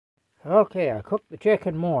Okay, I cooked the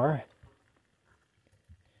chicken more.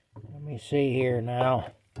 Let me see here now.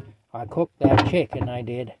 I cooked that chicken, I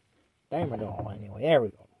did. Damn it all, anyway. There we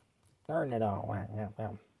go. Turn it all.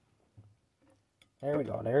 There we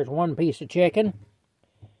go. There's one piece of chicken.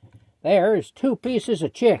 There's 2 pieces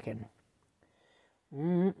of chicken.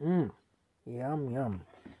 Yum, yum.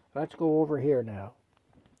 Let's go over here now.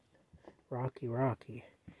 Rocky.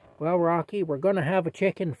 Well, Rocky, we're going to have a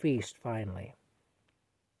chicken feast finally.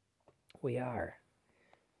 We are.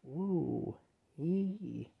 Ooh.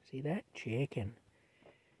 Eee. See that? Chicken.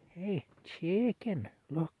 Hey, chicken.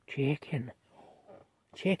 Look, chicken.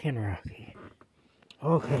 Chicken, Rocky.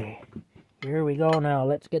 Okay. Here we go now.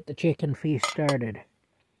 Let's get the chicken feast started.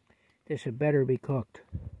 This had better be cooked.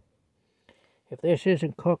 If this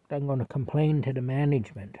isn't cooked, I'm going to complain to the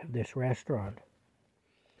management of this restaurant.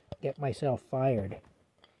 Get myself fired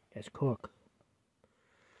as cook.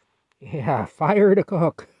 Yeah, fire the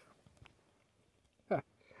cook.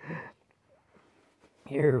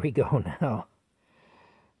 Here we go now.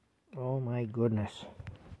 Oh my goodness.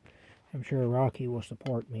 I'm sure Rocky will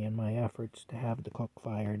support me in my efforts to have the cook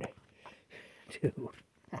fired too.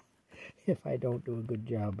 If I don't do a good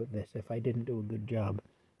job of this. If I didn't do a good job.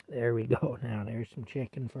 There we go now. There's some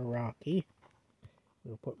chicken for Rocky.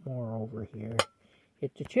 We'll put more over here.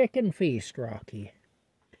 It's a chicken feast, Rocky.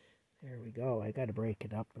 There we go. I got to break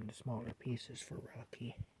it up into smaller pieces for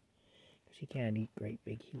Rocky. Because he can't eat great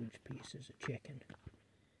big huge pieces of chicken.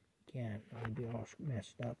 Can't. I'd be all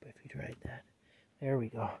messed up if you tried that. There we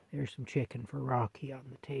go. There's some chicken for Rocky on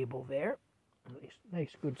the table there.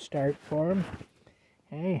 Nice good start for him.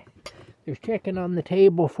 Hey, there's chicken on the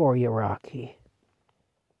table for you, Rocky.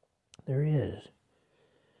 There is.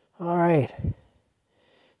 All right.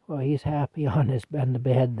 Well, he's happy on the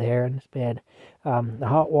bed there in his bed. The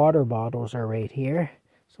hot water bottles are right here.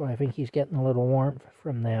 So I think he's getting a little warmth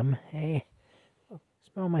from them. Hey,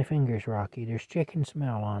 smell my fingers, Rocky. There's chicken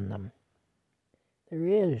smell on them. There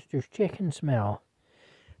is. There's chicken smell.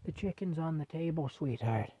 The chicken's on the table,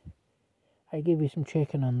 sweetheart. I give you some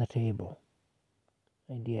chicken on the table.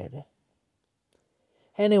 I did.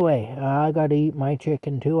 Anyway, I got to eat my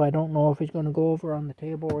chicken too. I don't know if he's going to go over on the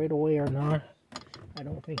table right away or not. I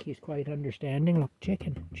don't think he's quite understanding. Look,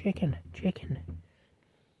 chicken.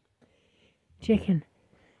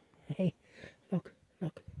 Hey,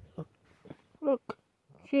 look.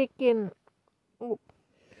 Chicken. Oh.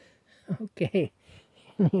 Okay.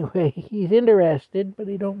 Anyway, he's interested, but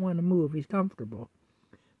he don't want to move. He's comfortable.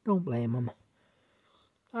 Don't blame him.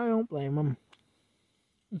 I don't blame him.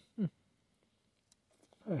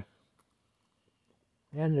 I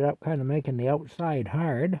ended up kind of making the outside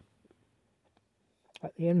hard,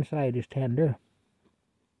 but the inside is tender.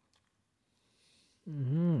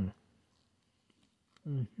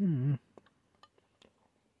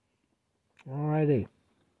 Alrighty.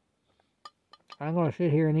 I'm going to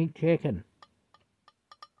sit here and eat chicken.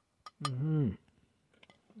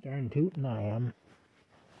 Darn tootin' I am.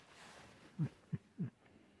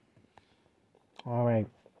 Alright.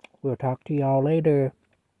 We'll talk to y'all later.